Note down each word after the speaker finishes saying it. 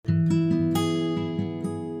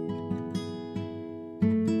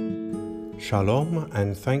Shalom,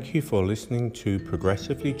 and thank you for listening to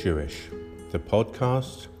Progressively Jewish, the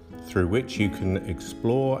podcast through which you can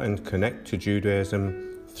explore and connect to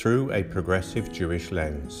Judaism through a progressive Jewish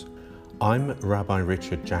lens. I'm Rabbi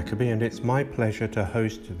Richard Jacobi, and it's my pleasure to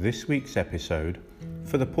host this week's episode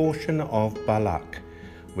for the portion of Balak,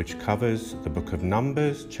 which covers the book of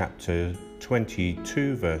Numbers, chapter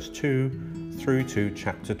 22, verse 2, through to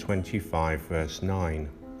chapter 25, verse 9.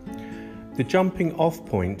 The jumping off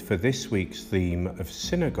point for this week's theme of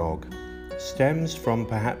synagogue stems from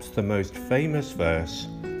perhaps the most famous verse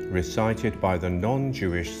recited by the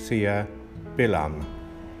non-Jewish seer Bilam.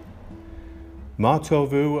 Ma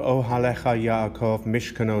tovu ohalecha Yaakov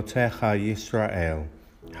mishkanotecha Yisrael.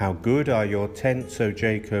 How good are your tents, O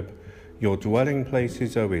Jacob, your dwelling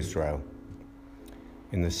places, O Israel.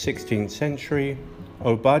 In the 16th century,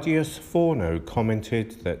 Obadias Forno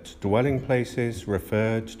commented that dwelling places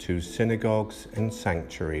referred to synagogues and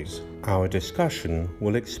sanctuaries. Our discussion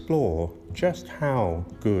will explore just how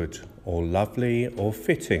good or lovely or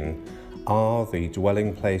fitting are the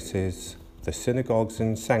dwelling places, the synagogues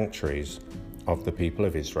and sanctuaries of the people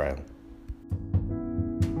of Israel.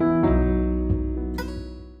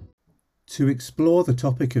 To explore the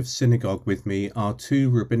topic of synagogue with me are two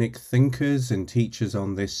rabbinic thinkers and teachers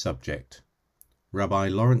on this subject. Rabbi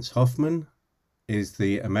Lawrence Hoffman is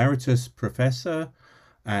the emeritus professor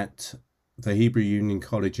at the Hebrew Union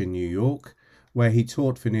College in New York, where he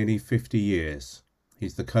taught for nearly 50 years.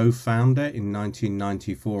 He's the co-founder in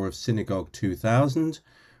 1994 of Synagogue 2000,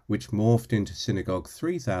 which morphed into Synagogue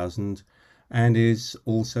 3000, and is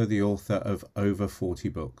also the author of over 40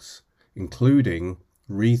 books, including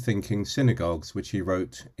Rethinking Synagogues, which he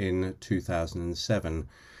wrote in 2007.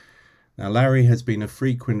 Now, Larry has been a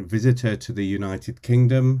frequent visitor to the United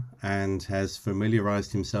Kingdom and has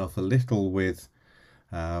familiarized himself a little with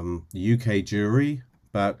UK Jewry,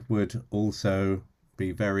 but would also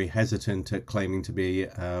be very hesitant at claiming to be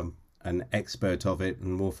an expert of it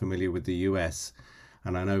and more familiar with the US.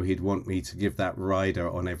 And I know he'd want me to give that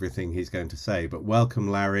rider on everything he's going to say. But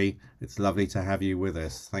welcome, Larry. It's lovely to have you with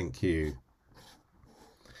us. Thank you.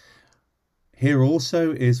 Here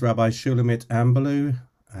also is Rabbi Shulamit Ambalou,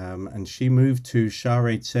 and she moved to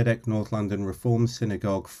Shaarei Tzedek North London Reform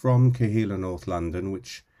Synagogue from Kehillah North London,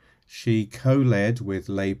 which she co-led with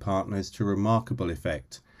lay partners to remarkable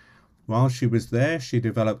effect. While she was there, she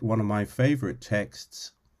developed one of my favorite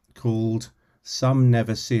texts called Some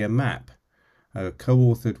Never See a Map,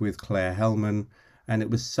 co-authored with Claire Hellman, and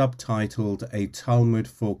it was subtitled A Talmud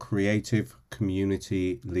for Creative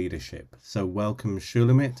Community Leadership. So welcome,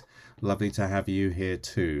 Shulamit. Lovely to have you here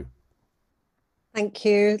too. Thank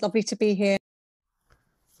you. Lovely to be here.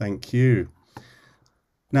 Thank you.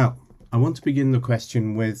 Now, I want to begin the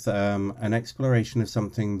question with an exploration of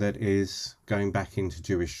something that is going back into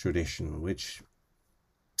Jewish tradition, which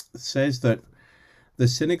says that the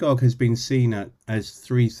synagogue has been seen as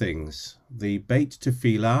three things: the Beit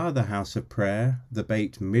Tefillah, the house of prayer, the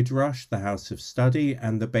Beit Midrash, the house of study,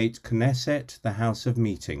 and the Beit Knesset, the house of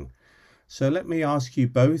meeting. So let me ask you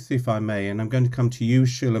both, if I may, and I'm going to come to you,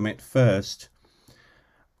 Shulamit, first.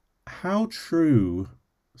 How true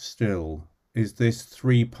still is this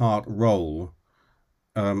three-part role,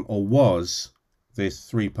 or was this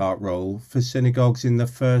three-part role for synagogues in the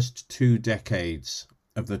first 2 decades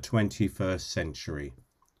of the 21st century?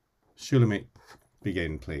 Shulamit,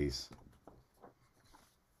 begin, please.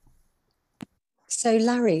 So,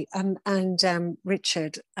 Larry and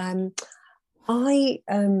Richard,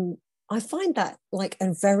 I find that like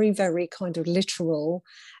a very, very kind of literal,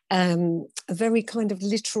 and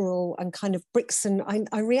kind of bricks and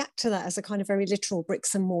I react to that as a kind of very literal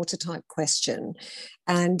bricks and mortar type question.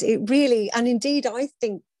 And it really, and indeed, I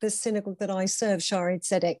think the synagogue that I serve, Shaarei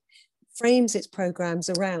Tzedek, frames its programs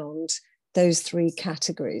around those three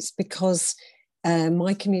categories, because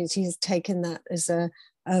my community has taken that as a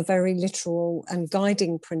very literal and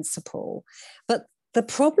guiding principle. But the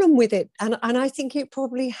problem with it, and I think it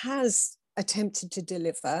probably has attempted to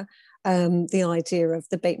deliver the idea of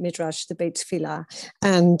the Beit Midrash, the Beit Tefillah,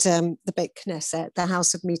 and the Beit Knesset, the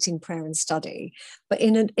house of meeting, prayer and study, but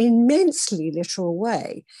in an immensely literal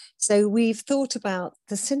way. So we've thought about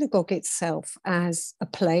the synagogue itself as a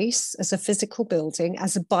place, as a physical building,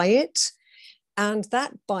 as a bayit, and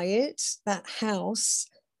that bayit, that house,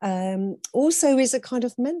 also is a kind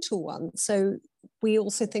of mental one. So we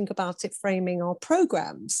also think about it framing our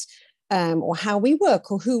programs, or how we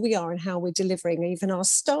work, or who we are and how we're delivering, even our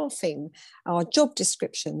staffing, our job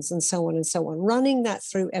descriptions, and so on, running that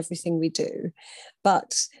through everything we do.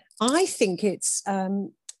 But I think it's,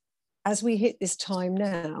 as we hit this time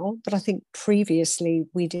now, but I think previously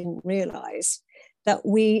we didn't realize that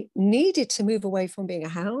we needed to move away from being a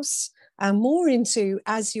house and more into,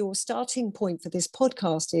 as your starting point for this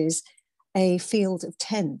podcast is, a field of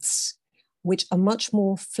tents, which are much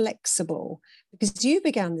more flexible. Because you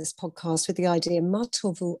began this podcast with the idea, Ma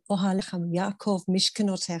tovu ohalechem Yaakov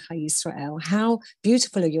mishkanotecha Yisrael. How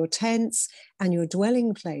beautiful are your tents and your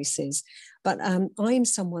dwelling places. But I'm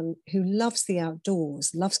someone who loves the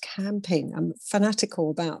outdoors, loves camping. I'm fanatical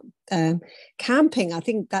about camping. I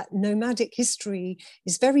think that nomadic history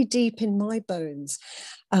is very deep in my bones.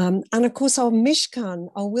 And of course, our Mishkan,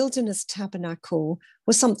 our wilderness tabernacle,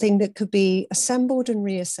 was something that could be assembled and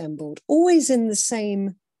reassembled, always in the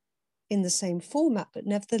same format, but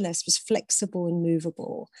nevertheless was flexible and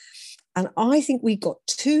movable. And I think we got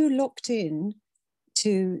too locked in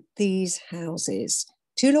to these houses,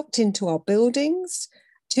 too locked into our buildings,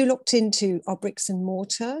 too locked into our bricks and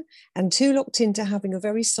mortar, and too locked into having a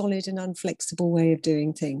very solid and unflexible way of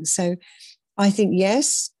doing things. So I think,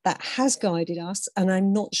 yes, that has guided us, and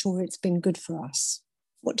I'm not sure it's been good for us.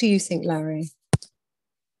 What do you think, Larry?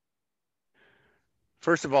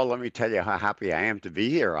 First of all, let me tell you how happy I am to be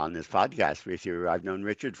here on this podcast with you. I've known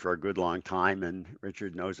Richard for a good long time, and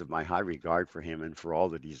Richard knows of my high regard for him and for all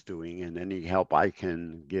that he's doing, and any help I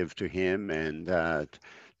can give to him and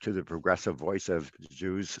to the progressive voice of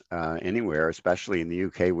Jews anywhere, especially in the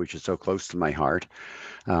UK, which is so close to my heart.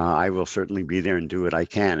 I will certainly be there and do what I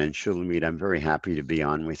can. And Shulamit, I'm very happy to be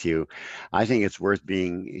on with you. I think it's worth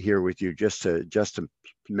being here with you just to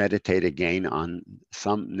meditate again on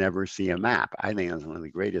Some Never See a Map. I think that's one of the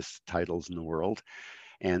greatest titles in the world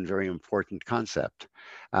and very important concept.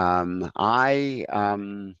 I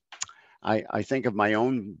think of my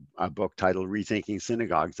own book titled Rethinking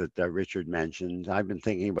Synagogues that Richard mentioned. I've been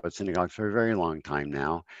thinking about synagogues for a very long time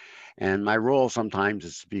now. And my role sometimes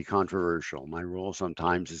is to be controversial. My role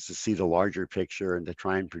sometimes is to see the larger picture and to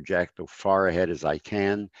try and project as far ahead as I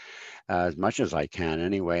can, as much as I can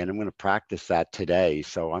anyway. And I'm going to practice that today.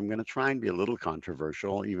 So I'm going to try and be a little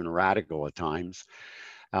controversial, even radical at times.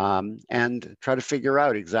 And try to figure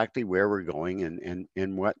out exactly where we're going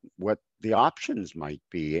and what the options might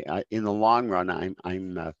be. In the long run,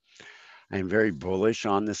 I'm very bullish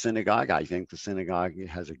on the synagogue. I think the synagogue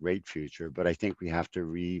has a great future, but I think we have to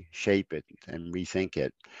reshape it and rethink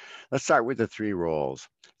it. Let's start with the three roles.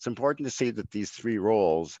 It's important to see that these three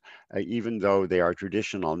roles, even though they are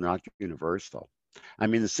traditional, not universal. I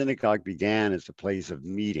mean, the synagogue began as a place of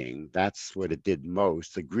meeting. That's what it did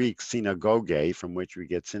most. The Greek synagoge, from which we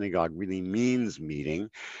get synagogue, really means meeting.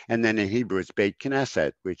 And then in Hebrew, it's Beit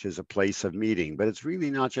Knesset, which is a place of meeting. But it's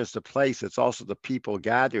really not just a place, it's also the people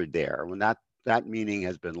gathered there, when that meaning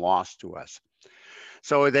has been lost to us.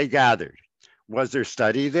 So they gathered. Was there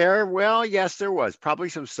study there? Well, yes, there was. Probably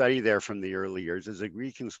some study there from the early years. There's a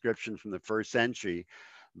Greek inscription from the 1st century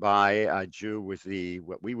by a Jew with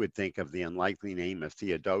what we would think of the unlikely name of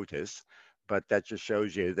Theodotus, but that just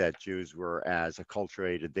shows you that Jews were as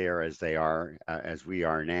acculturated there as they are, as we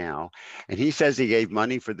are now. And he says he gave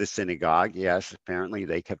money for the synagogue. Yes, apparently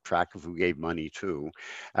they kept track of who gave money too,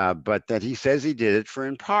 but that he says he did it for,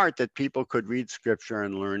 in part, that people could read scripture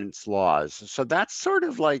and learn its laws. So that's sort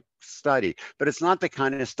of like study, but it's not the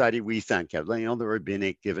kind of study we think of, the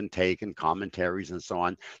rabbinic give and take and commentaries and so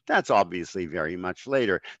on. That's obviously very much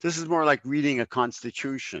later. This is more like reading a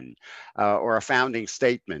constitution or a founding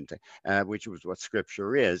statement, which was what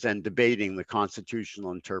scripture is, and debating the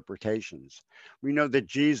constitutional interpretations. We know that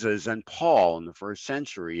Jesus and Paul in the 1st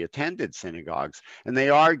century attended synagogues, and they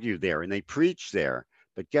argued there and they preached there,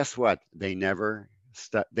 but guess what? They never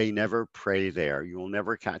pray there. You will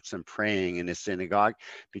never catch them praying in a synagogue,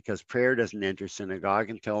 because prayer doesn't enter synagogue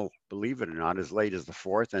until, believe it or not, as late as the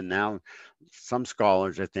 4th, and now some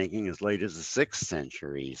scholars are thinking as late as the 6th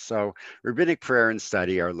century. So rabbinic prayer and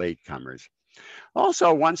study are latecomers.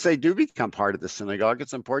 Also, once they do become part of the synagogue,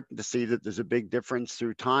 it's important to see that there's a big difference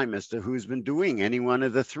through time as to who's been doing any one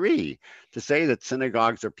of the three. To say that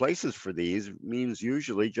synagogues are places for these means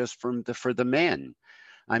usually just for the men.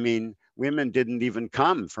 I mean, women didn't even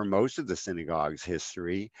come for most of the synagogue's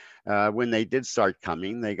history. When they did start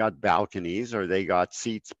coming, they got balconies or they got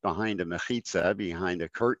seats behind a mechitza, behind a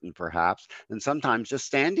curtain perhaps, and sometimes just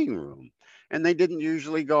standing room. And they didn't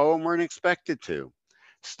usually go and weren't expected to.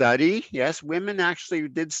 Study, yes, women actually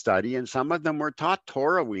did study, and some of them were taught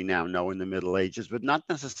Torah, we now know, in the Middle Ages, but not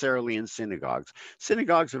necessarily in synagogues.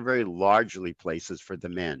 Synagogues are very largely places for the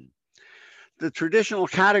men. The traditional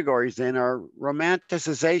categories then are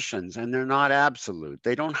romanticizations, and they're not absolute.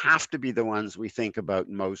 They don't have to be the ones we think about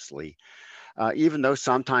mostly. even though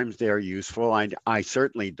sometimes they're useful. I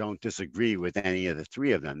certainly don't disagree with any of the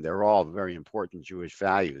three of them. They're all very important Jewish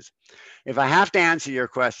values. If I have to answer your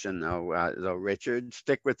question, though, Richard,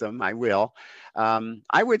 stick with them. I will.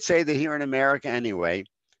 I would say that here in America, anyway,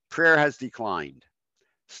 prayer has declined.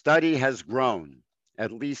 Study has grown,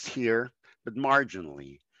 at least here, but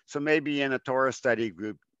marginally. So maybe in a Torah study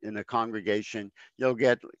group in a congregation, you'll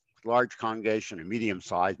get large congregation, or medium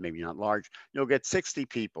size, maybe not large, you'll get 60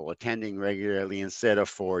 people attending regularly instead of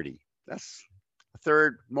 40. That's a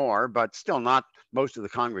third more, but still not most of the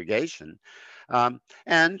congregation.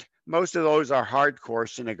 And most of those are hardcore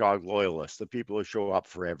synagogue loyalists, the people who show up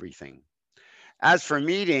for everything. As for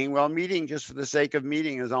meeting, well, meeting just for the sake of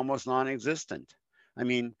meeting is almost non-existent. I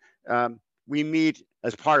mean, we meet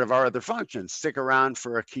as part of our other functions, stick around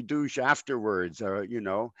for a kiddush afterwards, or,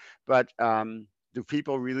 but do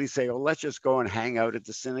people really say, oh, let's just go and hang out at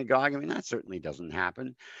the synagogue? I mean, that certainly doesn't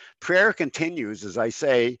happen. Prayer continues, as I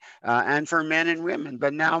say, and for men and women,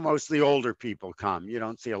 but now mostly older people come. You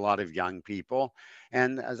don't see a lot of young people.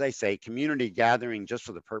 And as I say, community gathering just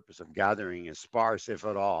for the purpose of gathering is sparse, if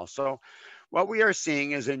at all. So what we are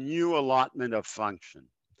seeing is a new allotment of function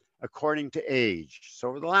according to age. So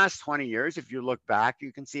over the last 20 years, if you look back,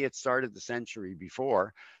 you can see it started the century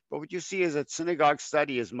before. But what you see is that synagogue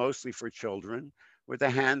study is mostly for children, with a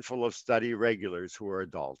handful of study regulars who are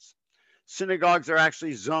adults. Synagogues are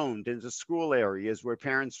actually zoned into school areas where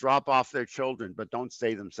parents drop off their children but don't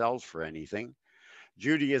stay themselves for anything.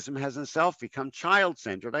 Judaism has itself become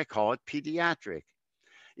child-centered. I call it pediatric.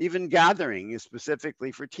 Even gathering is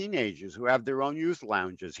specifically for teenagers who have their own youth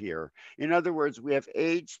lounges here. In other words, we have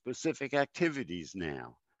age-specific activities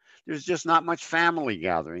now. There's just not much family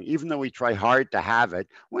gathering, even though we try hard to have it.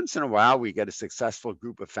 Once in a while, we get a successful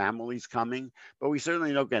group of families coming, but we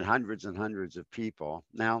certainly don't get hundreds and hundreds of people.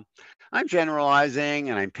 Now, I'm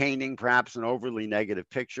generalizing and I'm painting perhaps an overly negative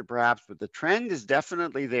picture perhaps, but the trend is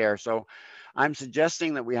definitely there. So I'm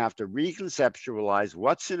suggesting that we have to reconceptualize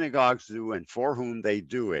what synagogues do and for whom they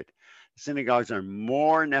do it. Synagogues are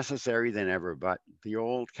more necessary than ever, but the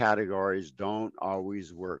old categories don't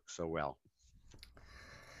always work so well.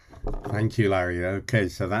 Thank you, Larry. Okay,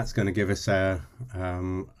 so that's going to give us a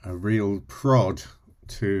real prod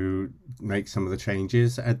to make some of the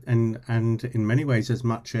changes, and in many ways, as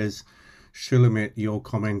much as Shulamit, your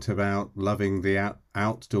comment about loving the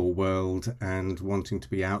outdoor world and wanting to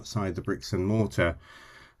be outside the bricks and mortar,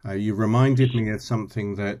 you reminded me of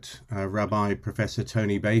something that Rabbi Professor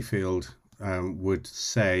Tony Bayfield would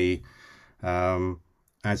say,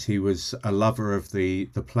 as he was a lover of the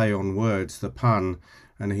play on words, the pun.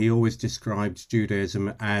 And he always described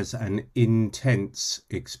Judaism as an intense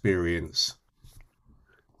experience.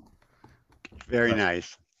 Very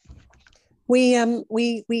nice.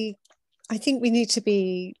 I think we need to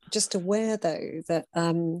be just aware, though, that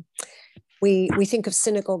we think of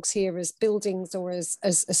synagogues here as buildings or as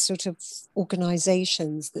sort of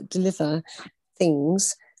organizations that deliver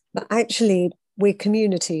things, but actually we're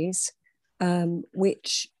communities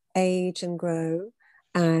which age and grow,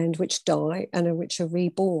 and which die and which are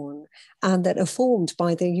reborn, and that are formed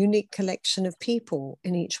by the unique collection of people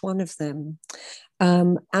in each one of them.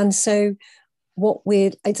 And so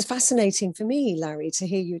it's fascinating for me, Larry, to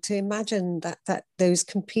hear you, to imagine that those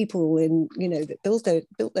people that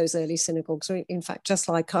built those early synagogues were, in fact, just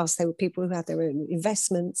like us. They were people who had their own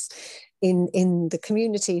investments in the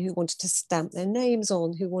community, who wanted to stamp their names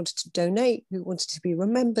on, who wanted to donate, who wanted to be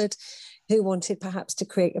remembered, who wanted perhaps to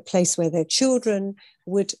create a place where their children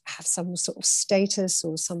would have some sort of status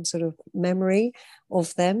or some sort of memory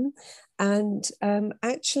of them. And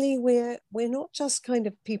actually, we're not just kind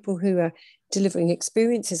of people who are delivering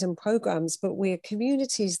experiences and programs, but we're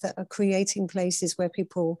communities that are creating places where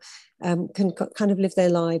people can kind of live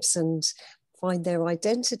their lives and find their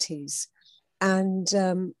identities. And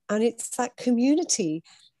it's that community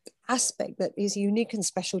aspect that is unique and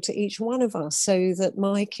special to each one of us, so that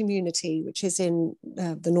my community, which is in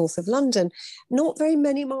the north of London, not very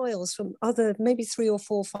many miles from other, maybe 3 or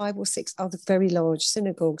 4, 5 or 6 other very large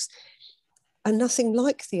synagogues, are nothing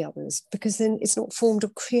like the others, because then it's not formed or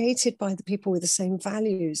created by the people with the same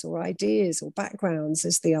values or ideas or backgrounds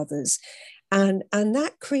as the others. And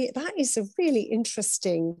that is a really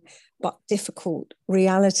interesting but difficult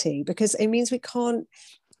reality, because it means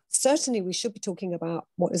certainly we should be talking about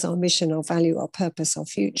what is our mission, our value, our purpose, our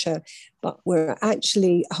future, but we're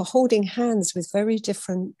actually holding hands with very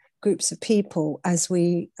different groups of people as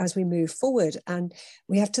we move forward. And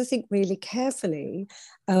we have to think really carefully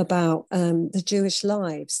about the Jewish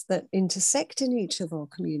lives that intersect in each of our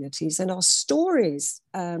communities, and our stories,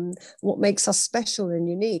 what makes us special and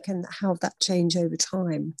unique, and how that change over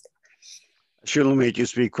time. Shulamit, you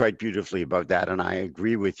speak quite beautifully about that, and I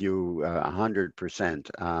agree with you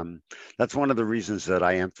 100%. That's one of the reasons that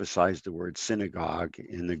I emphasize the word synagogue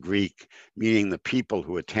in the Greek, meaning the people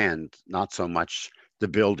who attend, not so much the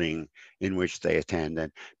building in which they attend.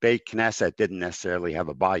 And Beit Knesset didn't necessarily have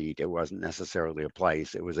a bayit. It wasn't necessarily a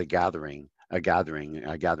place. It was a gathering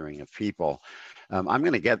of people. I'm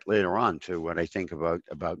going to get later on to what I think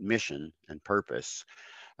about mission and purpose.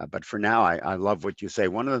 But for now, I love what you say.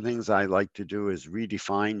 One of the things I like to do is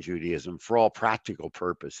redefine Judaism for all practical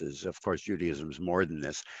purposes. Of course, Judaism is more than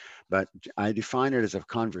this, but I define it as a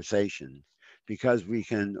conversation because we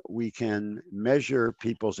can measure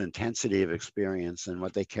people's intensity of experience and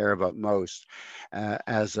what they care about most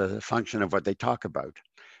as a function of what they talk about.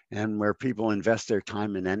 And where people invest their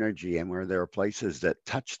time and energy and where there are places that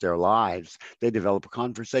touch their lives, they develop a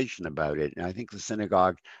conversation about it. And I think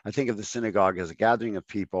I think of the synagogue as a gathering of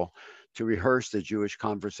people to rehearse the Jewish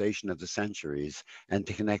conversation of the centuries and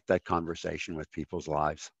to connect that conversation with people's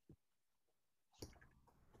lives.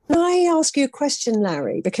 Can I ask you a question,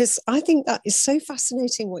 Larry? Because I think that is so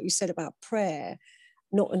fascinating what you said about prayer,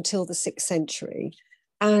 not until the 6th century.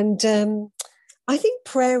 And I think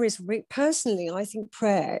prayer is, personally, I think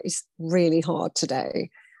prayer is really hard today.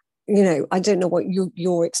 You know, I don't know what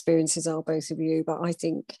your experiences are, both of you, but I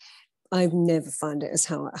think I've never found it as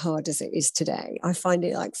hard as it is today. I find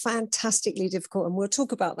it like fantastically difficult. And we'll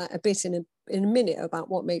talk about that a bit in a minute about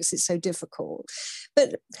what makes it so difficult.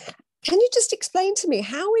 But can you just explain to me,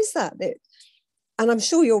 how is that and I'm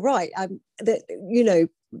sure you're right, that, you know,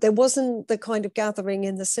 there wasn't the kind of gathering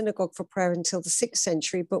in the synagogue for prayer until the 6th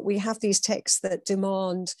century, but we have these texts that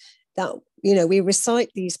demand that, you know, we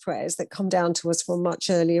recite these prayers that come down to us from much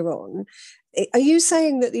earlier on. Are you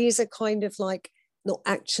saying that these are kind of like not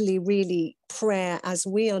actually really prayer as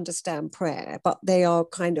we understand prayer, but they are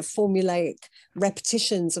kind of formulaic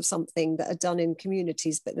repetitions of something that are done in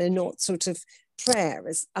communities, but they're not sort of prayer?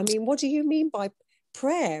 I mean, what do you mean by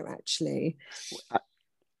prayer, actually?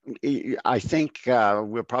 I think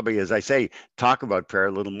we'll probably, as I say, talk about prayer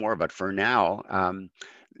a little more, but for now,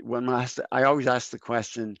 I always ask the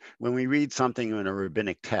question, when we read something in a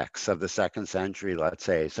rabbinic text of the 2nd century, let's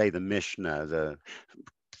say the Mishnah, the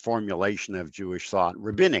formulation of Jewish thought,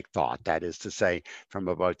 rabbinic thought, that is to say, from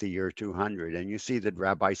about the year 200, and you see that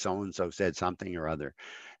Rabbi so-and-so said something or other.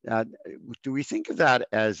 Do we think of that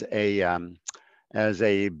as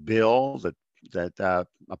a bill that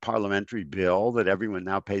a parliamentary bill that everyone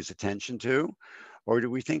now pays attention to? Or do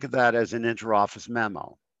we think of that as an interoffice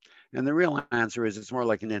memo? And the real answer is it's more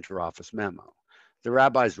like an interoffice memo. The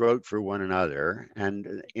rabbis wrote for one another,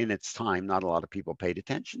 and in its time, not a lot of people paid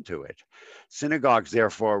attention to it. Synagogues,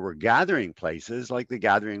 therefore, were gathering places like the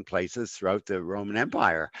gathering places throughout the Roman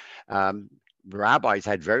Empire. The rabbis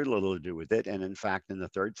had very little to do with it. And in fact, in the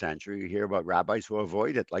 3rd century, you hear about rabbis who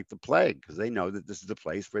avoid it like the plague, because they know that this is the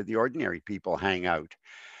place where the ordinary people hang out.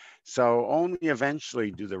 So only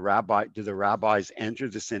eventually do the rabbis enter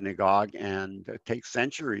the synagogue, and it takes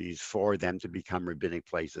centuries for them to become rabbinic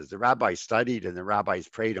places. The rabbis studied and the rabbis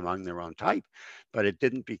prayed among their own type, but it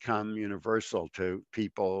didn't become universal to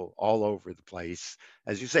people all over the place.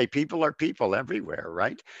 As you say, people are people everywhere,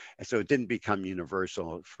 right? And so it didn't become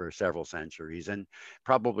universal for several centuries. And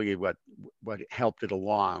probably what helped it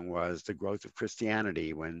along was the growth of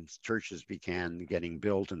Christianity. When churches began getting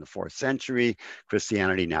built in the 4th century,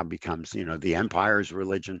 Christianity now becomes, you know, the empire's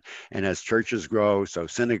religion. And as churches grow, so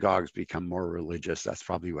synagogues become more religious. That's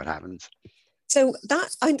probably what happens. So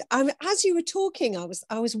that, and as you were talking, I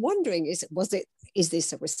was wondering, is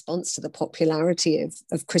this a response to the popularity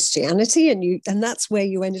of Christianity? And that's where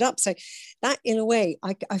you ended up. So that, in a way,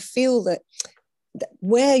 I feel that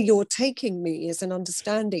where you're taking me is an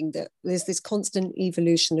understanding that there's this constant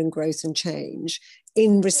evolution and growth and change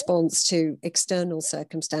in response to external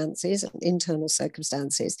circumstances and internal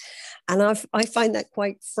circumstances. And I find that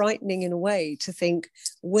quite frightening in a way, to think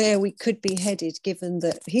where we could be headed, given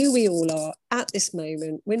that here we all are at this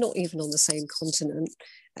moment. We're not even on the same continent.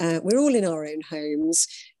 We're all in our own homes.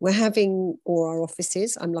 We're having, or our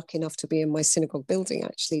offices. I'm lucky enough to be in my synagogue building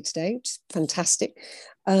actually today, which is fantastic.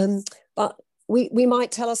 But we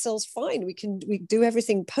might tell ourselves, fine, we do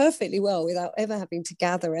everything perfectly well without ever having to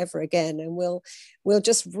gather ever again, and we'll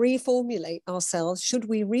just reformulate ourselves. Should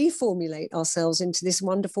we reformulate ourselves into this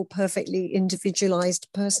wonderful, perfectly individualized,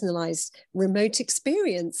 personalized, remote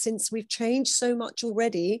experience? Since we've changed so much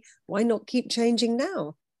already, why not keep changing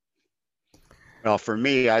now? Well, for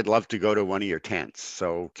me, I'd love to go to one of your tents.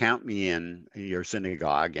 So count me in your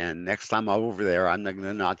synagogue, and next time I'm over there, I'm going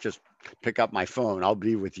to not just pick up my phone. I'll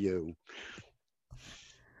be with you.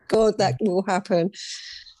 God, that will happen.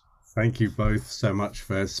 Thank you both so much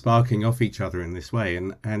for sparking off each other in this way.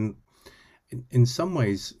 And in some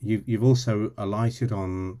ways, you've also alighted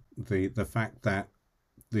on the fact that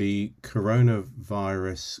the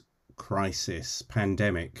coronavirus crisis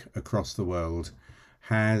pandemic across the world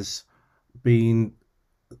has been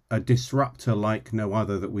a disruptor like no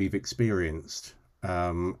other that we've experienced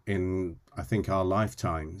in, I think, our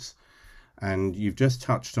lifetimes. And you've just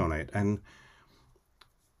touched on it. And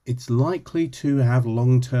it's likely to have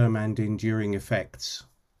long-term and enduring effects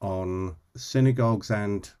on synagogues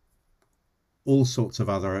and all sorts of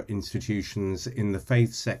other institutions in the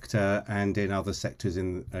faith sector and in other sectors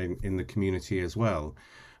in the community as well.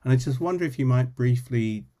 And I just wonder if you might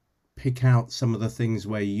briefly pick out some of the things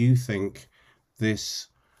where you think this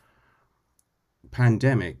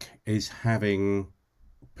pandemic is having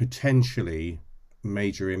potentially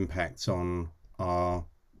major impacts on our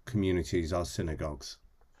communities, our synagogues.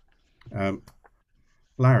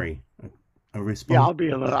 Larry, a response? Yeah,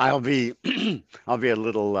 I'll be a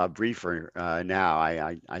little briefer now.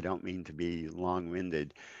 I don't mean to be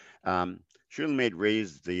long-winded. Shulamit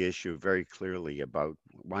raised the issue very clearly about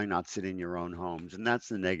why not sit in your own homes, and that's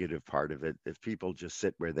the negative part of it. If people just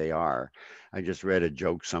sit where they are, I just read a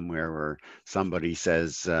joke somewhere where somebody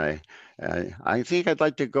says, "I think I'd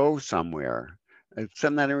like to go somewhere."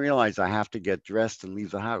 Except then I realize I have to get dressed and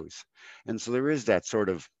leave the house, and so there is that sort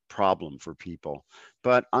of problem for people.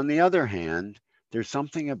 But on the other hand, there's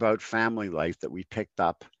something about family life that we picked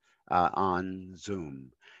up on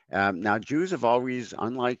Zoom. Now, Jews have always,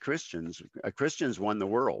 unlike Christians, Christians won the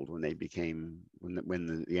world when they became,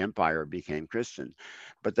 when the empire became Christian,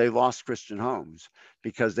 but they lost Christian homes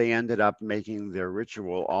because they ended up making their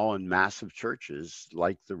ritual all in massive churches,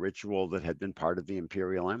 like the ritual that had been part of the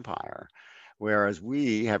imperial empire. Whereas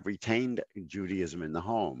we have retained Judaism in the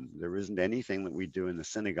home. There isn't anything that we do in the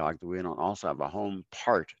synagogue that we don't also have a home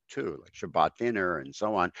part too, like Shabbat dinner and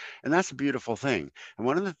so on. And that's a beautiful thing. And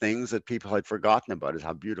one of the things that people had forgotten about is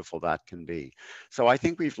how beautiful that can be. So I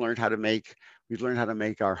think we've learned how to make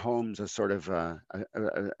our homes a sort of a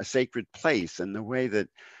sacred place in the way that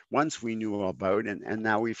once we knew about and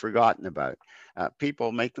now we've forgotten about.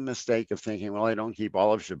 People make the mistake of thinking, well, I don't keep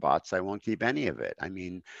all of Shabbats, I won't keep any of it. I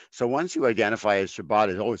mean, so once you identify as Shabbat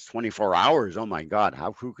as, oh, it's 24 hours, oh my God,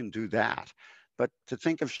 who can do that? But to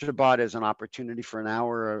think of Shabbat as an opportunity for an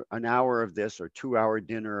hour of this or 2 hour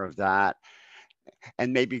dinner of that,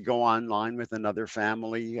 and maybe go online with another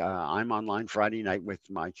family. I'm online Friday night with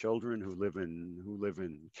my children who live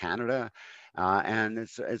in Canada, and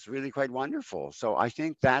it's really quite wonderful. So I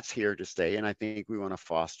think that's here to stay, and I think we want to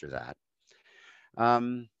foster that.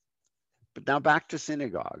 But now back to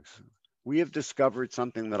synagogues. We have discovered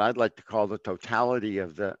something that I'd like to call the totality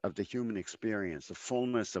of the human experience, the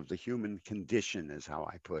fullness of the human condition, is how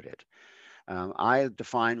I put it. I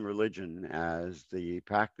define religion as the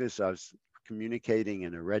practice of communicating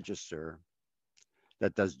in a register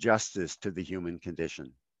that does justice to the human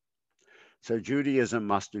condition. So Judaism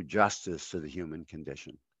must do justice to the human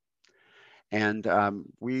condition. And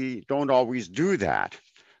we don't always do that.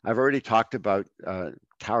 I've already talked about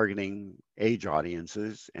targeting age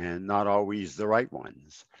audiences and not always the right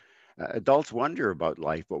ones. Adults wonder about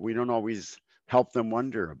life, but we don't always help them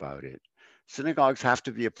wonder about it. Synagogues have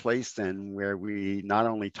to be a place then where we not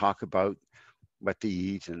only talk about what to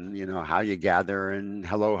eat and how you gather and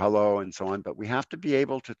hello and so on, but we have to be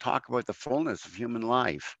able to talk about the fullness of human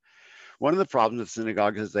life. One of the problems with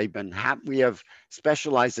synagogues is we have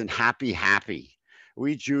specialized in happy.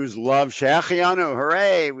 We Jews love Shechianu,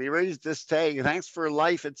 hooray, we raised this tag, thanks for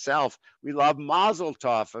life itself. We love Mazel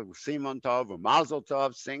Tov, Simon Tov, Mazel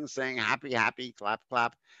Tov, sing, happy,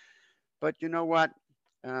 clap. But you know what?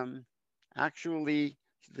 Actually,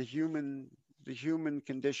 the human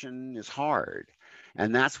condition is hard.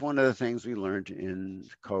 And that's one of the things we learned in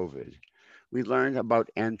COVID. We learned about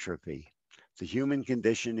entropy. The human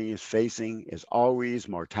condition is always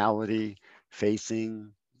mortality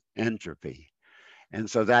facing entropy. And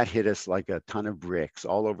so that hit us like a ton of bricks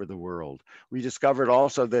all over the world. We discovered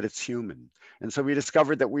also that it's human. And so we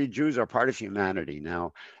discovered that we Jews are part of humanity.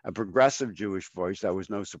 Now, a progressive Jewish voice, that was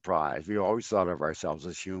no surprise. We always thought of ourselves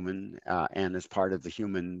as human and as part of the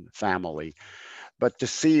human family. But to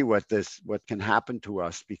see what can happen to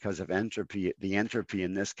us because of entropy, the entropy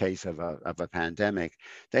in this case of a pandemic,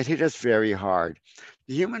 that hit us very hard.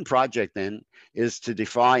 The human project then is to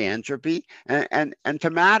defy entropy and to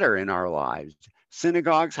matter in our lives.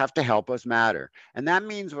 Synagogues have to help us matter. And that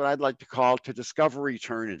means what I'd like to call to discover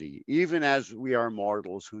eternity, even as we are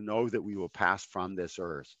mortals who know that we will pass from this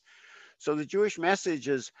earth. So the Jewish message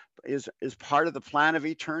is is part of the plan of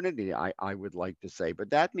eternity, I would like to say. But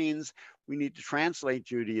that means we need to translate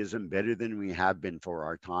Judaism better than we have been for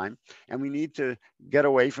our time. And we need to get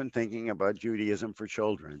away from thinking about Judaism for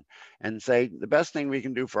children and say the best thing we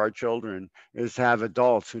can do for our children is to have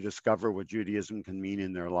adults who discover what Judaism can mean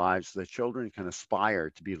in their lives so that children can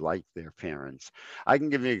aspire to be like their parents. I can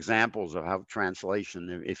give you examples of how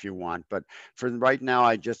translation if you want, but for right now,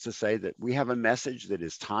 I just to say that we have a message that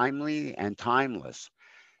is timely and timeless.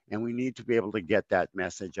 And we need to be able to get that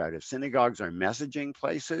message out. If synagogues are messaging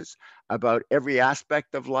places about every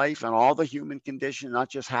aspect of life and all the human condition, not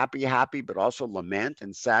just happy, but also lament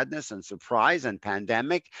and sadness and surprise and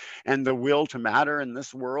pandemic and the will to matter in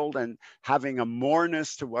this world and having a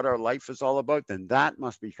moreness to what our life is all about, then that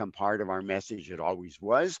must become part of our message. It always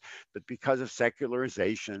was, but because of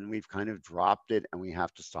secularization, we've kind of dropped it and we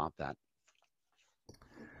have to stop that.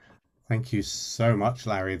 Thank you so much,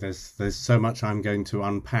 Larry. There's so much I'm going to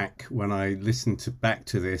unpack when I listen back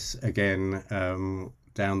to this again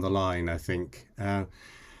down the line, I think. And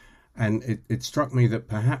it struck me that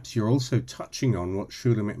perhaps you're also touching on what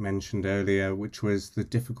Shulamit mentioned earlier, which was the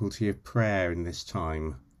difficulty of prayer in this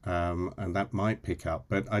time. And that might pick up.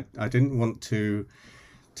 But I didn't want to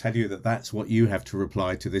tell you that that's what you have to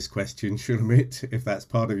reply to this question, Shulamit. If that's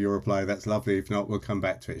part of your reply, that's lovely. If not, we'll come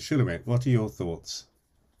back to it. Shulamit, what are your thoughts?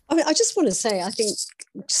 I mean, I just want to say, I think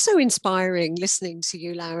so inspiring listening to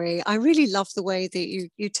you, Larry. I really love the way that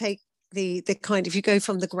you take the kind of, you go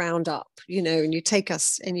from the ground up, you know, and you take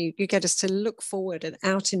us and you get us to look forward and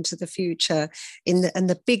out into the future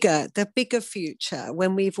the bigger future,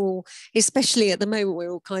 when we've all, especially at the moment,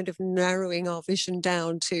 we're all kind of narrowing our vision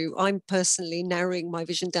down to, I'm personally narrowing my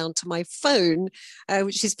vision down to my phone,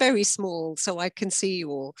 which is very small, so I can see you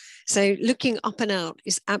all. So looking up and out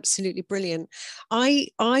is absolutely brilliant. I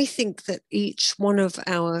think that each one of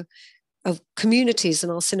our communities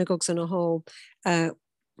and our synagogues on a whole,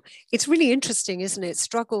 it's really interesting, isn't it?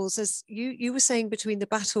 Struggles, as you were saying, between the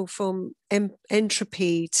battle from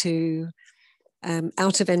entropy to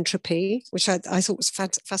out of entropy, which I thought was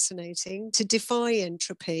fascinating, to defy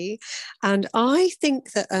entropy. And I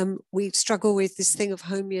think that we struggle with this thing of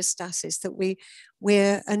homeostasis, that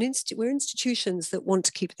we're institutions that want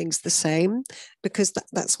to keep things the same, because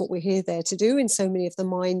that's what we're here there to do in so many of the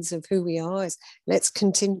minds of who we are, is let's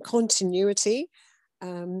continue continuity.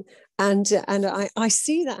 And I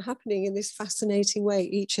see that happening in this fascinating way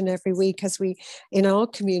each and every week, as we, in our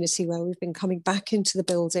community, where we've been coming back into the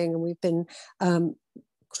building and we've been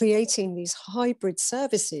creating these hybrid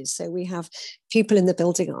services. So we have people in the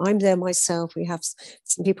building, I'm there myself, we have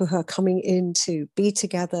some people who are coming in to be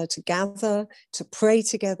together, to gather, to pray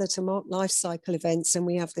together, to mark life cycle events, and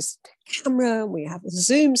we have this camera, we have a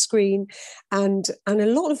Zoom screen, and a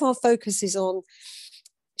lot of our focus is on,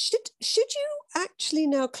 should you actually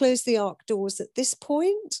now close the ark doors at this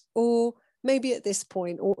point, or maybe at this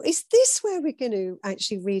point, or is this where we're going to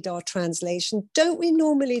actually read our translation? Don't we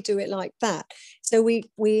normally do it like that? So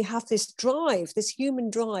we have this drive, this human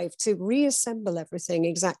drive, to reassemble everything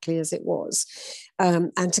exactly as it was,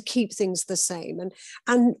 and to keep things the same.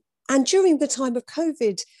 And during the time of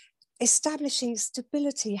COVID, establishing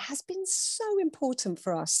stability has been so important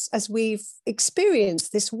for us, as we've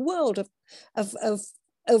experienced this world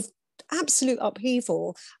of absolute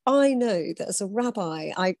upheaval. I know that as a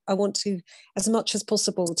rabbi, I want to, as much as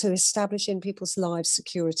possible, to establish in people's lives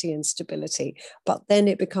security and stability, but then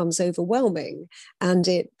it becomes overwhelming and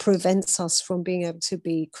it prevents us from being able to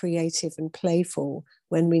be creative and playful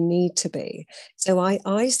when we need to be. So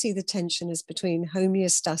I see the tension as between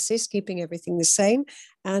homeostasis, keeping everything the same,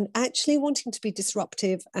 and actually wanting to be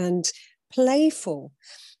disruptive and playful.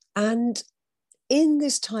 And in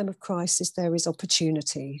this time of crisis, there is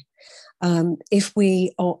opportunity, if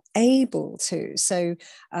we are able to. So,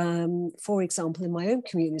 for example, in my own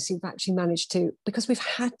community, we've actually managed to, because we've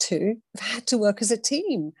had to work as a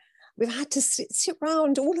team. We've had to sit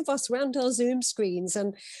around, all of us around our Zoom screens,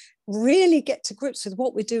 and really get to grips with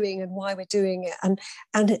what we're doing and why we're doing it.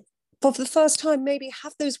 And for the first time, maybe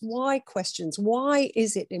have those why questions. Why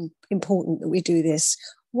is it important that we do this?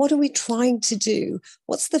 What are we trying to do?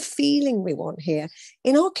 What's the feeling we want here?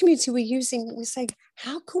 In our community, we're saying,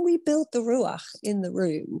 how can we build the ruach in the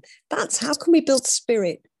room? That's how can we build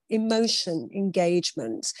spirit, emotion,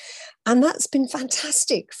 engagement? And that's been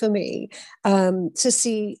fantastic for me, to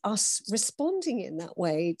see us responding in that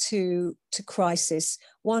way to crisis,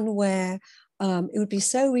 one where it would be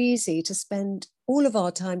so easy to spend all of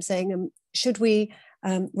our time saying, should we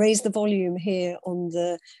raise the volume here on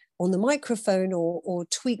the microphone, or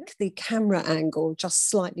tweak the camera angle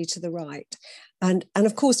just slightly to the right. And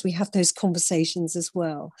of course, we have those conversations as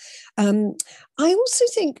well. I also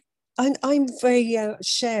think I'm very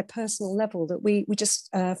share personal level that we just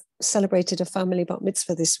celebrated a family bat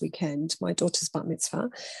mitzvah this weekend, my daughter's bat mitzvah,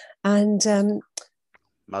 and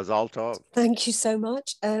Mazal tov. Thank you so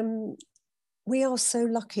much. We are so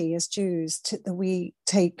lucky as Jews that we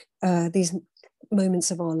take these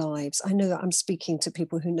moments of our lives. I know that I'm speaking to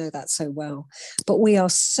people who know that so well, but we are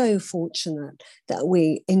so fortunate that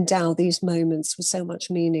we endow these moments with so much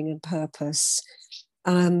meaning and purpose,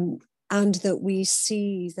 and that we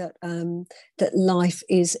see that that life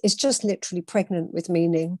is just literally pregnant with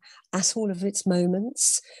meaning at all of its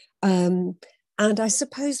moments. And I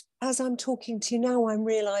suppose as I'm talking to you now, I'm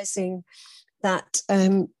realizing that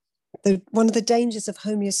one of the dangers of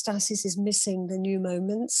homeostasis is missing the new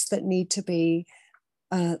moments that need to be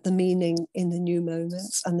the meaning in the new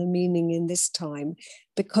moments and the meaning in this time,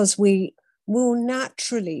 because we will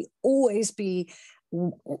naturally always be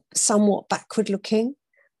somewhat backward looking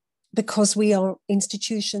because we are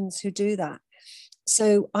institutions who do that.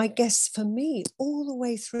 So I guess for me, all the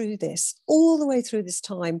way through this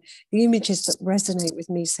time, the images that resonate with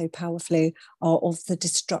me so powerfully are of the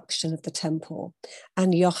destruction of the temple,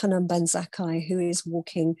 and Yochanan ben Zakkai, who is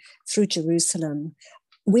walking through Jerusalem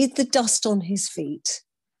with the dust on his feet.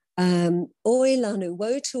 Oy lanu,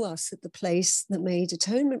 woe to us that the place that made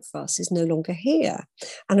atonement for us is no longer here.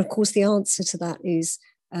 And of course, the answer to that is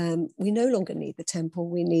we no longer need the temple.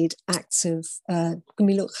 We need acts of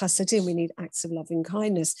gemilut chasadim. We need acts of loving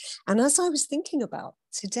kindness. And as I was thinking about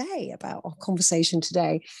today, about our conversation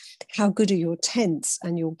today, how good are your tents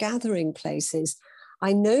and your gathering places?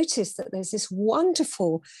 I noticed that there's this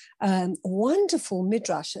wonderful, wonderful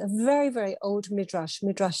midrash, a very, very old midrash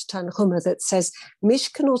Tanhuma, that says,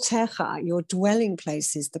 Mishkanotecha, your dwelling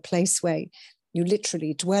places, the place where you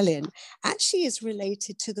literally dwell in, actually is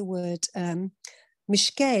related to the word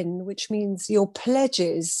mishken, which means your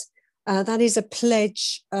pledges. That is a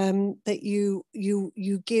pledge that you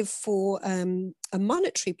give for a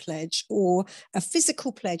monetary pledge or a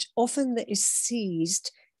physical pledge, often that is seized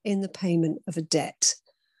in the payment of a debt.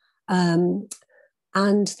 And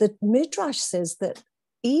the Midrash says that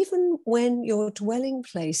even when your dwelling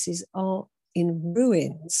places are in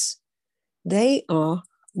ruins, they are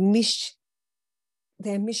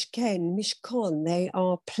they're mishkon, they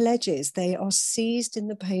are pledges, they are seized in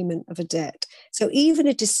the payment of a debt. So even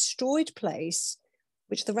a destroyed place,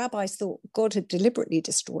 which the rabbis thought God had deliberately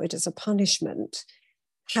destroyed as a punishment,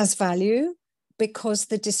 has value, because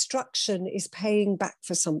the destruction is paying back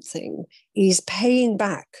for something, is paying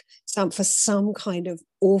back for some kind of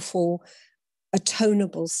awful,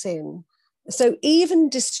 atonable sin. So even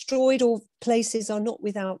destroyed or places are not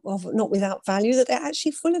without value, that they're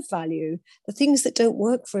actually full of value. The things that don't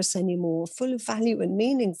work for us anymore, full of value and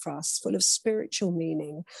meaning for us, full of spiritual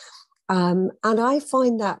meaning. And I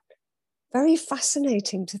find that very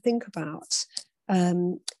fascinating to think about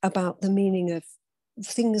the meaning of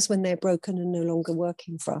things when they're broken and no longer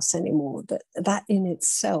working for us anymore. That in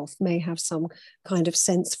itself may have some kind of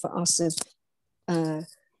sense for us of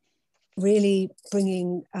really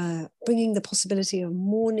bringing the possibility of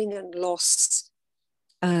mourning and loss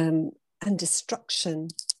and destruction,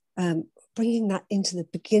 bringing that into the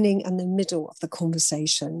beginning and the middle of the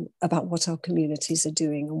conversation about what our communities are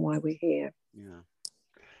doing and why we're here. Yeah.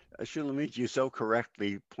 Shulamit, you so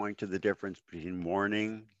correctly point to the difference between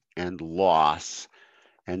mourning and loss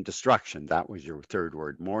and destruction. That was your third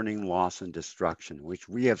word, mourning, loss, and destruction, which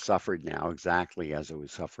we have suffered now exactly as it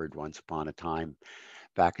was suffered once upon a time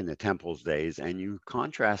back in the temple's days. And you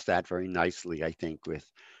contrast that very nicely, I think, with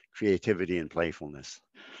creativity and playfulness.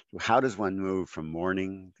 How does one move from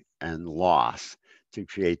mourning and loss to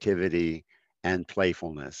creativity and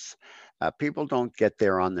playfulness? People don't get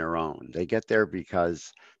there on their own. They get there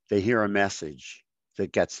because they hear a message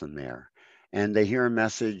that gets them there. And they hear a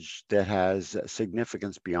message that has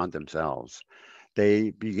significance beyond themselves.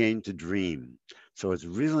 They begin to dream. So it's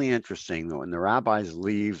really interesting that when the rabbis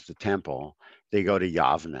leave the temple, they go to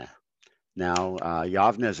Yavne. Now,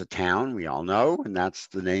 Yavne is a town, we all know, and that's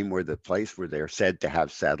the name where the place where they're said to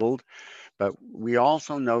have settled. But we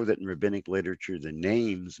also know that in rabbinic literature, the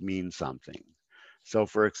names mean something. So,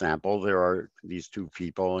 for example, there are these two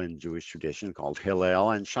people in Jewish tradition called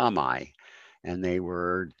Hillel and Shammai. And they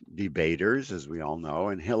were debaters, as we all know,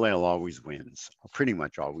 and Hillel always wins, or pretty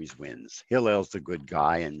much always wins. Hillel's the good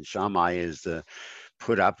guy, and Shammai is the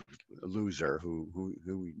put-up loser who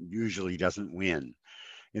usually doesn't win.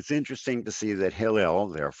 It's interesting to see that Hillel,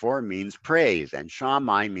 therefore, means praise, and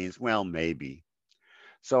Shammai means, well, maybe.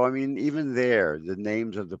 So, I mean, even there, the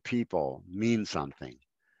names of the people mean something.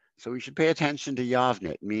 So we should pay attention to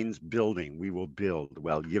Yavne. It means building. We will build.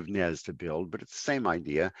 Well, Yivne is to build, but it's the same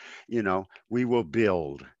idea. You know, we will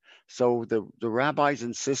build. So the rabbis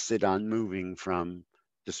insisted on moving from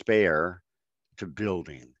despair to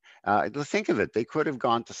building. Think of it, they could have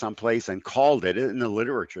gone to some place and called it, in the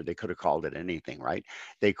literature, they could have called it anything, right?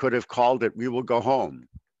 They could have called it, we will go home,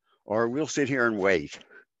 or we'll sit here and wait,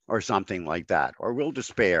 or something like that, or we'll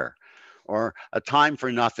despair, or a time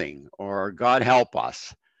for nothing, or God help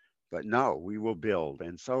us. But no, we will build.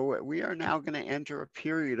 And so we are now going to enter a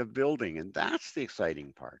period of building, and that's the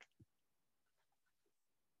exciting part.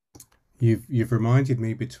 You've reminded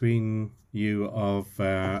me between you of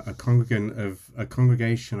a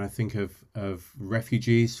congregation, I think, of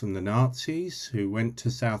refugees from the Nazis who went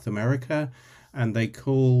to South America, and they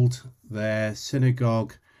called their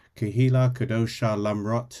synagogue Kehila Kadosha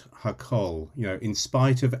Lamrot Hakol, in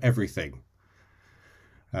spite of everything.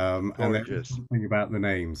 And then something about the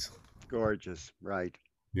names. Gorgeous, right?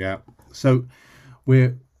 Yeah. So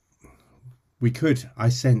we could, I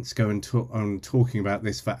sense, go on talking about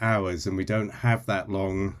this for hours, and we don't have that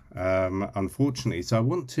long, unfortunately. So I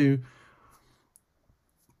want to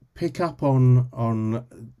pick up on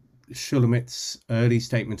Shulamit's early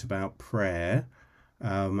statement about prayer,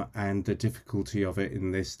 and the difficulty of it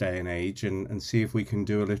in this day and age, and see if we can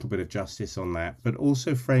do a little bit of justice on that, but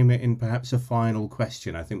also frame it in perhaps a final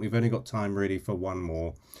question. I think we've only got time really for one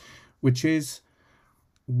more, which is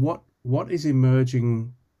what is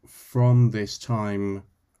emerging from this time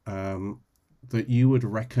that you would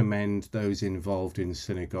recommend those involved in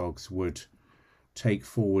synagogues would take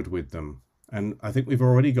forward with them? And I think we've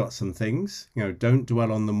already got some things. Don't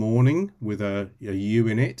dwell on the morning with a you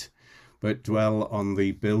in it, but dwell on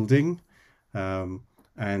the building,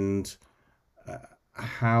 and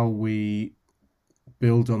how we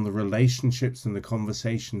build on the relationships and the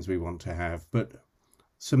conversations we want to have. But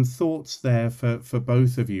some thoughts there for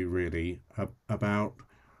both of you, really, about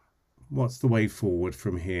what's the way forward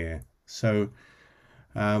from here. So,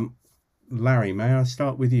 Larry, may I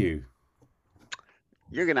start with you?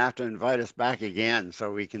 You're going to have to invite us back again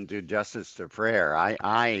so we can do justice to prayer. I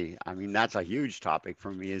mean, that's a huge topic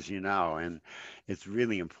for me, as you know, and it's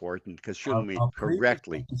really important because Shulamit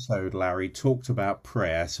correctly. Episode, Larry, talked about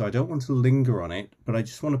prayer, so I don't want to linger on it, but I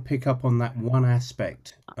just want to pick up on that one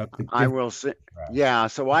aspect of the I will say, yeah.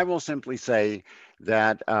 So I will simply say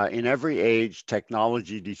that in every age,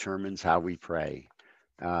 technology determines how we pray.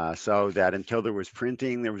 So that until there was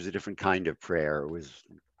printing, there was a different kind of prayer.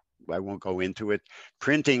 I won't go into it.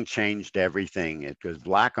 Printing changed everything. It was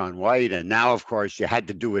black on white, and now, of course, you had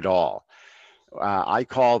to do it all. I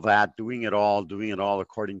call that doing it all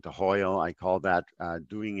according to Hoyle. I call that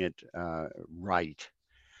doing it right.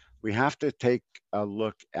 We have to take a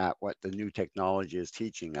look at what the new technology is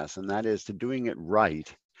teaching us, and that is to doing it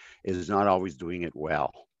right is not always doing it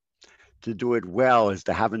well. To do it well is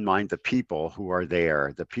to have in mind the people who are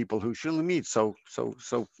there, the people who Shulamit so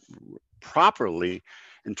properly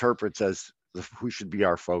interprets as who should be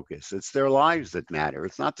our focus. It's their lives that matter.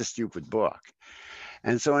 It's not the stupid book.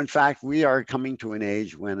 And so, in fact, we are coming to an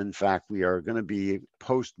age when, in fact, we are going to be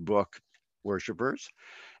post-book worshipers,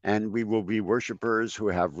 and we will be worshipers who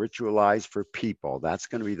have ritualized for people. That's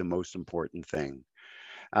going to be the most important thing.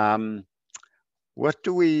 What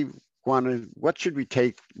should we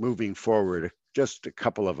take moving forward? Just a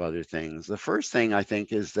couple of other things. The first thing I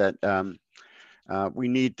think is that we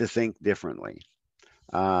need to think differently.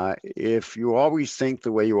 If you always think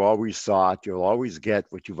the way you always thought, you'll always get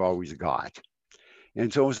what you've always got.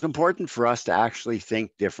 And so it's important for us to actually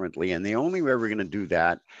think differently. And the only way we're going to do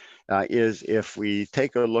that is if we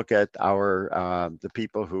take a look at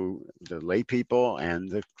the lay people and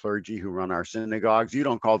the clergy who run our synagogues. You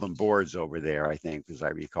don't call them boards over there, I think, as I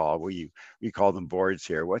recall. We call them boards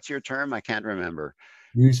here. What's your term? I can't remember.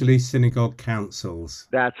 Usually synagogue councils.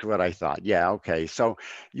 That's what I thought. Yeah, okay. So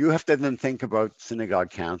you have to then think about synagogue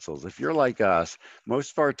councils. If you're like us,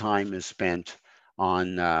 most of our time is spent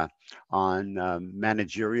on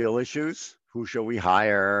managerial issues. Who shall we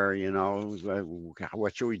hire?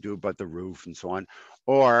 What shall we do about the roof and so on,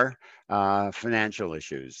 or financial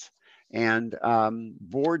issues. And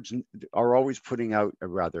boards are always putting out,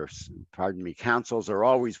 councils are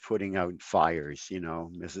always putting out fires.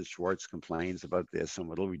 Mrs. Schwartz complains about this, and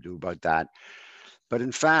what do we do about that? But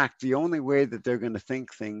in fact, the only way that they're going to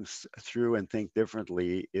think things through and think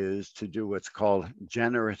differently is to do what's called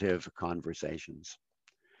generative conversations.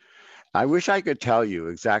 I wish I could tell you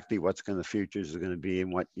exactly what's the futures are going to be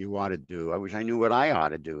and what you ought to do. I wish I knew what I ought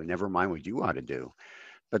to do, and never mind what you ought to do.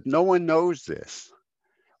 But no one knows this.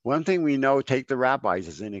 One thing we know, take the rabbis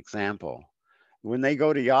as an example. When they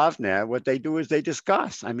go to Yavne, what they do is they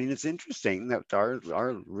discuss. I mean, it's interesting that our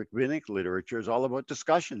rabbinic literature is all about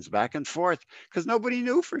discussions back and forth, because nobody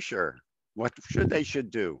knew for sure what they should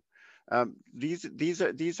do.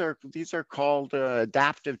 These are called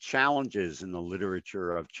adaptive challenges in the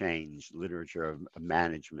literature of change, literature of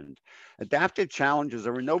management. Adaptive challenges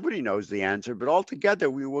are where nobody knows the answer, but altogether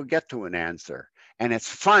we will get to an answer, and it's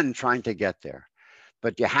fun trying to get there.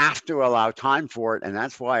 But you have to allow time for it, and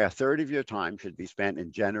that's why a third of your time should be spent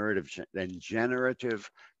in generative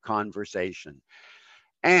conversation.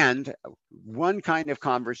 And one kind of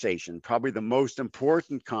conversation, probably the most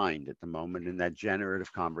important kind at the moment in that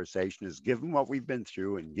generative conversation, is given what we've been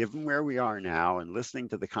through and given where we are now and listening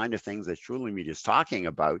to the kind of things that Shulamit is talking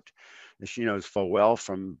about, that she knows full well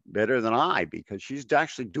from better than I, because she's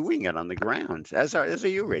actually doing it on the ground, as are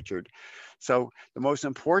you, Richard. So the most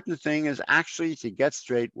important thing is actually to get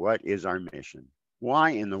straight, what is our mission?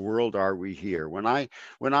 Why in the world are we here? When I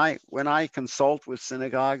consult with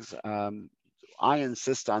synagogues, I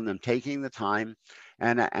insist on them taking the time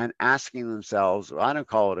and asking themselves, I don't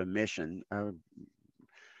call it a mission.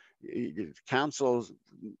 Councils,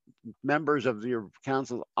 members of your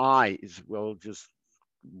council eyes will just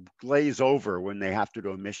glaze over when they have to do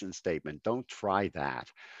a mission statement. Don't try that.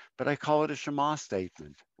 But I call it a Shema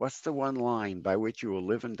statement. What's the one line by which you will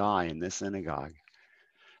live and die in this synagogue?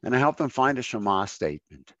 And I help them find a Shema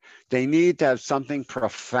statement. They need to have something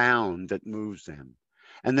profound that moves them.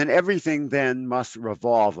 And then everything then must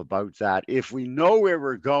revolve about that. If we know where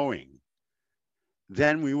we're going,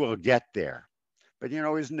 then we will get there. But, you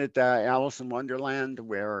know, isn't it Alice in Wonderland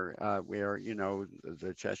where, you know,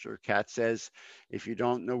 the Cheshire Cat says, if you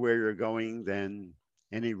don't know where you're going, then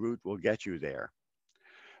any route will get you there.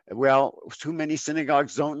 Well, too many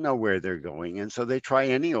synagogues don't know where they're going. And so they try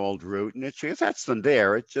any old route, and that's them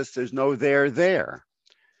there. It's just there's no there.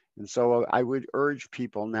 And so I would urge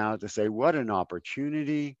people now to say, what an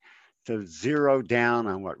opportunity to zero down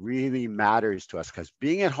on what really matters to us. Because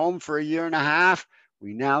being at home for a year and a half,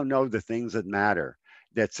 we now know the things that matter.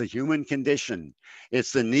 That's a human condition.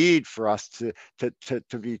 It's the need for us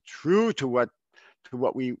to be true to what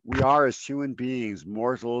we are as human beings,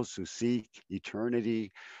 mortals who seek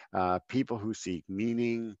eternity, people who seek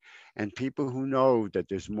meaning, and people who know that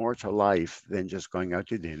there's more to life than just going out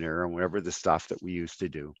to dinner and whatever the stuff that we used to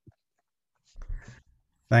do.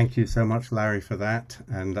 Thank you so much, Larry, for that.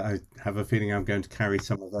 And I have a feeling I'm going to carry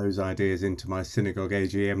some of those ideas into my synagogue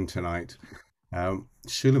AGM tonight.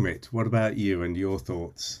 Shulamit, what about you and your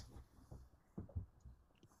thoughts?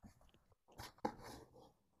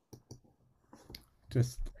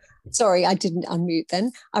 Sorry, I didn't unmute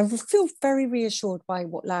then. I feel very reassured by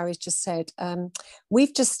what Larry's just said.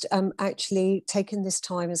 We've just actually taken this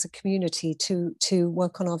time as a community to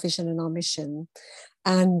work on our vision and our mission.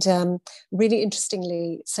 And really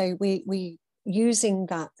interestingly, so we using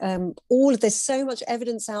that, there's so much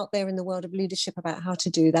evidence out there in the world of leadership about how to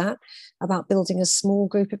do that, about building a small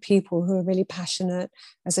group of people who are really passionate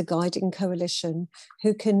as a guiding coalition,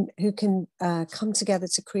 who can come together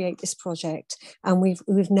to create this project. And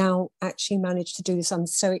we've now actually managed to do this. I'm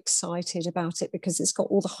so excited about it because it's got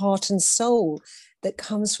all the heart and soul that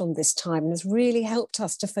comes from this time, and has really helped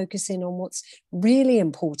us to focus in on what's really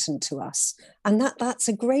important to us. And that's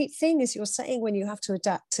a great thing, as you're saying, when you have to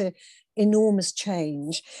adapt to enormous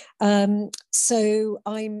change. So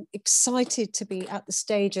I'm excited to be at the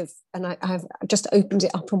stage of, and I've just opened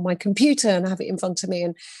it up on my computer and I have it in front of me,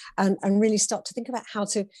 and really start to think about how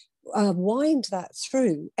to wind that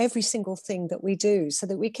through every single thing that we do, so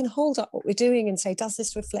that we can hold up what we're doing and say, does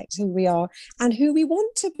this reflect who we are and who we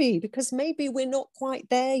want to be? Because maybe we're not quite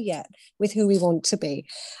there yet with who we want to be.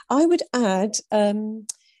 I would add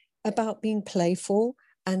about being playful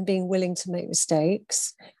and being willing to make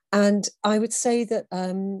mistakes. And I would say that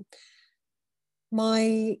I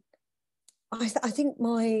think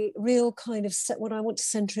my real kind of what I want to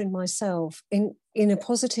center in myself in a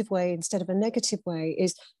positive way instead of a negative way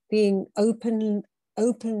is being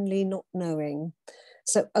openly not knowing.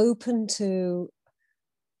 So open to,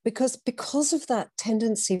 because of that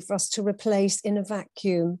tendency for us to replace in a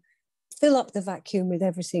vacuum, fill up the vacuum with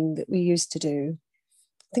everything that we used to do.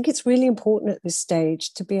 I think it's really important at this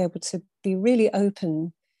stage to be able to be really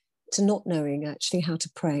open to not knowing actually how to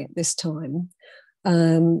pray at this time,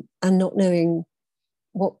 and not knowing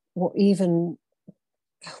what even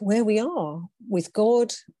where we are with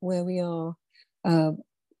God, where we are.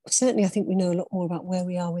 Certainly, I think we know a lot more about where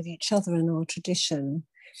we are with each other and our tradition,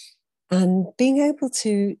 and being able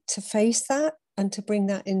to face that and to bring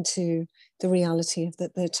that into the reality of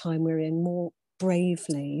the time we're in more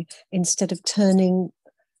bravely, instead of turning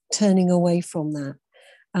away from that,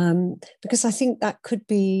 because I think that could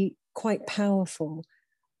be quite powerful.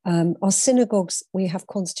 Our synagogues, we have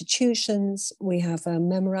constitutions, we have a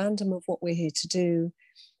memorandum of what we're here to do,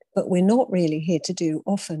 but we're not really here to do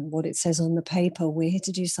often what it says on the paper. We're here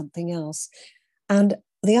to do something else. And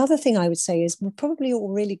the other thing I would say is we're probably all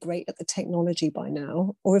really great at the technology by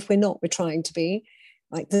now, or if we're not, we're trying to be,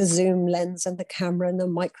 like the Zoom lens and the camera and the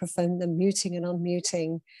microphone, the muting and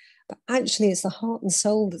unmuting. But actually, it's the heart and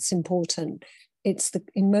soul that's important. It's the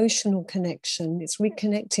emotional connection. It's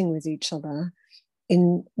reconnecting with each other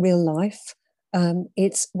in real life.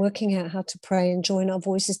 It's working out how to pray and join our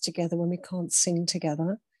voices together when we can't sing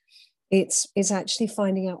together. It's actually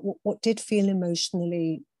finding out what did feel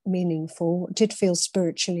emotionally meaningful, what did feel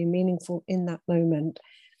spiritually meaningful in that moment,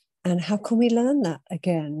 and how can we learn that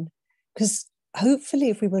again? Because hopefully,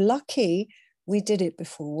 if we were lucky, we did it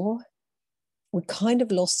before. We kind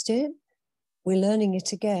of lost it. We're learning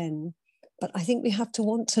it again. But I think we have to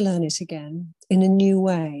want to learn it again in a new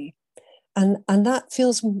way. And that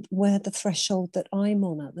feels where the threshold that I'm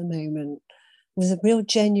on at the moment, with a real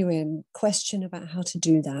genuine question about how to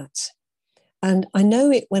do that. And I know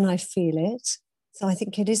it when I feel it. So I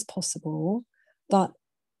think it is possible, but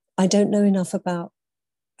I don't know enough about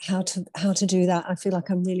how to do that. I feel like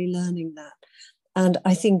I'm really learning that. And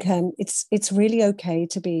I think it's really okay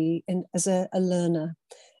to be as a learner.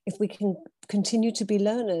 If we can continue to be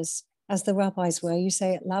learners, as the rabbis were, you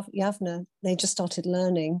say at Yavna, they just started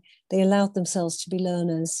learning. They allowed themselves to be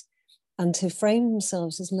learners and to frame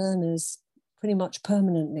themselves as learners pretty much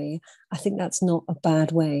permanently. I think that's not a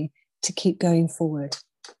bad way to keep going forward.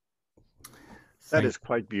 That is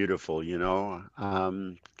quite beautiful, you know.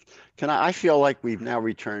 I feel like we've now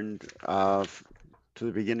returned to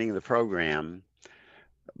the beginning of the program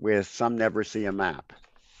with Some Never See a Map.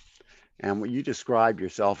 And what you describe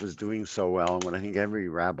yourself as doing so well, and what I think every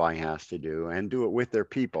rabbi has to do, and do it with their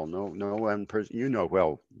people. No one person, you know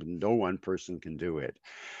well, no one person can do it.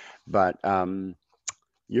 But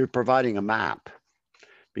you're providing a map,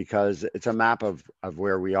 because it's a map of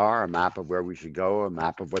where we are, a map of where we should go, a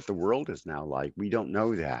map of what the world is now like. We don't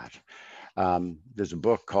know that. There's a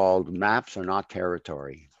book called Maps Are Not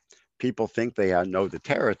Territory. People think they know the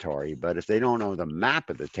territory, but if they don't know the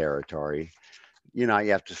map of the territory, you know,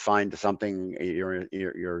 you have to find something,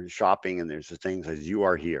 you're shopping and there's a thing that says you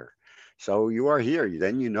are here. So you are here,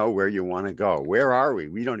 then you know where you want to go. Where are we?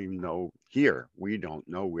 We don't even know here. We don't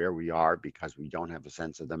know where we are because we don't have a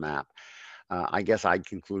sense of the map. I guess I'd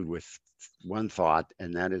conclude with one thought,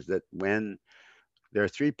 and that is that when there are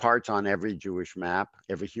three parts on every Jewish map,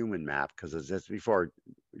 every human map, because as I said before,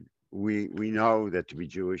 we know that to be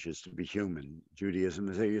Jewish is to be human. Judaism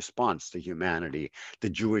is a response to humanity. The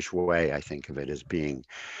Jewish way, I think of it as being.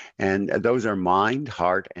 And those are mind,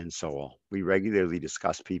 heart, and soul. We regularly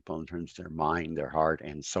discuss people in terms of their mind, their heart,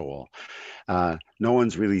 and soul. No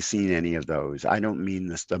one's really seen any of those. I don't mean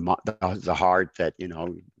this the heart that, you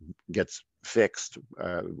know, gets fixed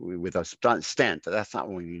with a stent. That's not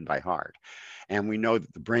what we mean by heart. And we know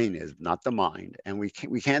that the brain is not the mind, and we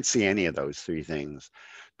can't see any of those three things.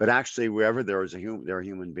 But actually, wherever there are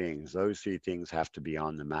human beings, those three things have to be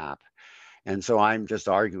on the map. And so I'm just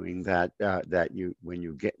arguing that when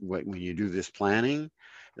you do this planning,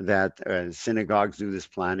 that synagogues do this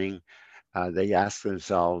planning, they ask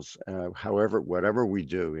themselves, whatever we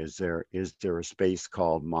do, is there a space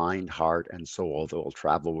called mind, heart, and soul that will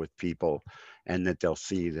travel with people, and that they'll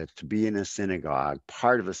see that to be in a synagogue,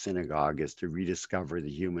 part of a synagogue is to rediscover the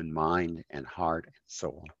human mind and heart and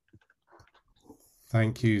soul.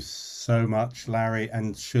 Thank you so much, Larry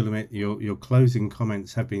and Shulamit. Your closing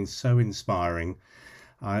comments have been so inspiring.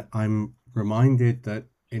 I'm reminded that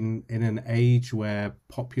in an age where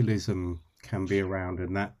populism can be around,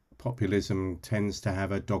 and that populism tends to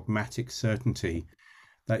have a dogmatic certainty,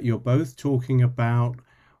 that you're both talking about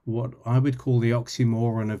what I would call the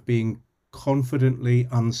oxymoron of being confidently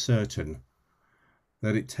uncertain.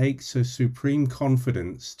 That it takes a supreme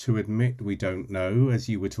confidence to admit we don't know, as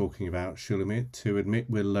you were talking about, Shulamit, to admit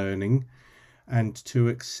we're learning, and to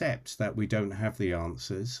accept that we don't have the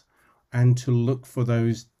answers, and to look for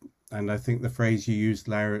those, and I think the phrase you used,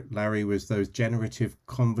 Larry, was those generative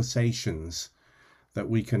conversations that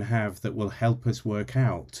we can have that will help us work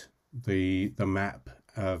out the map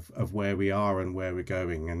of where we are and where we're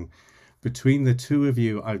going. And between the two of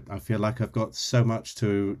you, I feel like I've got so much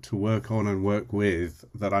to work on and work with,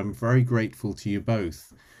 that I'm very grateful to you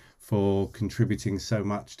both for contributing so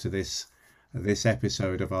much to this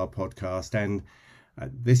episode of our podcast. And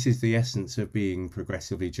this is the essence of being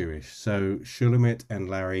progressively Jewish. So Shulamit and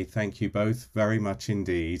Larry, thank you both very much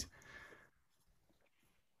indeed.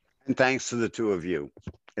 And thanks to the two of you.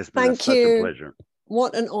 It's been such a pleasure.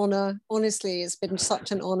 What an honor. Honestly, it's been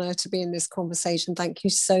such an honor to be in this conversation. Thank you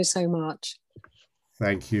so, so much.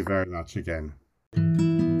 Thank you very much again.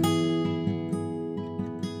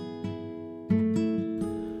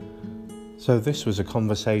 So this was a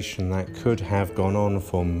conversation that could have gone on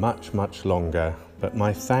for much, much longer, but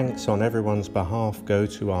my thanks on everyone's behalf go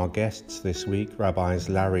to our guests this week, Rabbis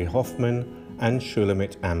Larry Hoffman and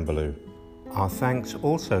Shulamit Amberlou. Our thanks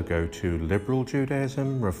also go to Liberal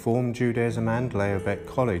Judaism, Reform Judaism and Leobeck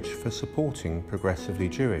College for supporting Progressively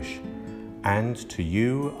Jewish, and to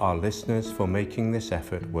you, our listeners, for making this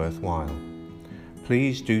effort worthwhile.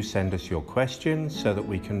 Please do send us your questions so that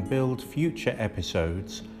we can build future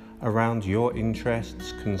episodes around your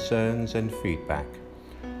interests, concerns and feedback.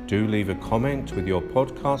 Do leave a comment with your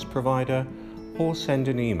podcast provider or send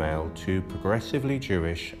an email to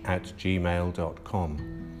progressivelyjewish@gmail.com.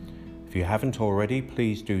 If you haven't already,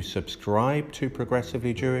 please do subscribe to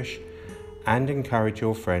Progressively Jewish and encourage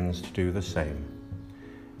your friends to do the same.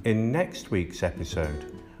 In next week's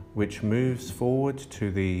episode, which moves forward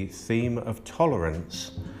to the theme of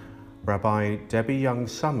tolerance, Rabbi Debbie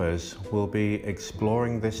Young-Summers will be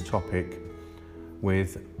exploring this topic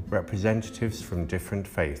with representatives from different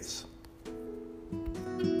faiths.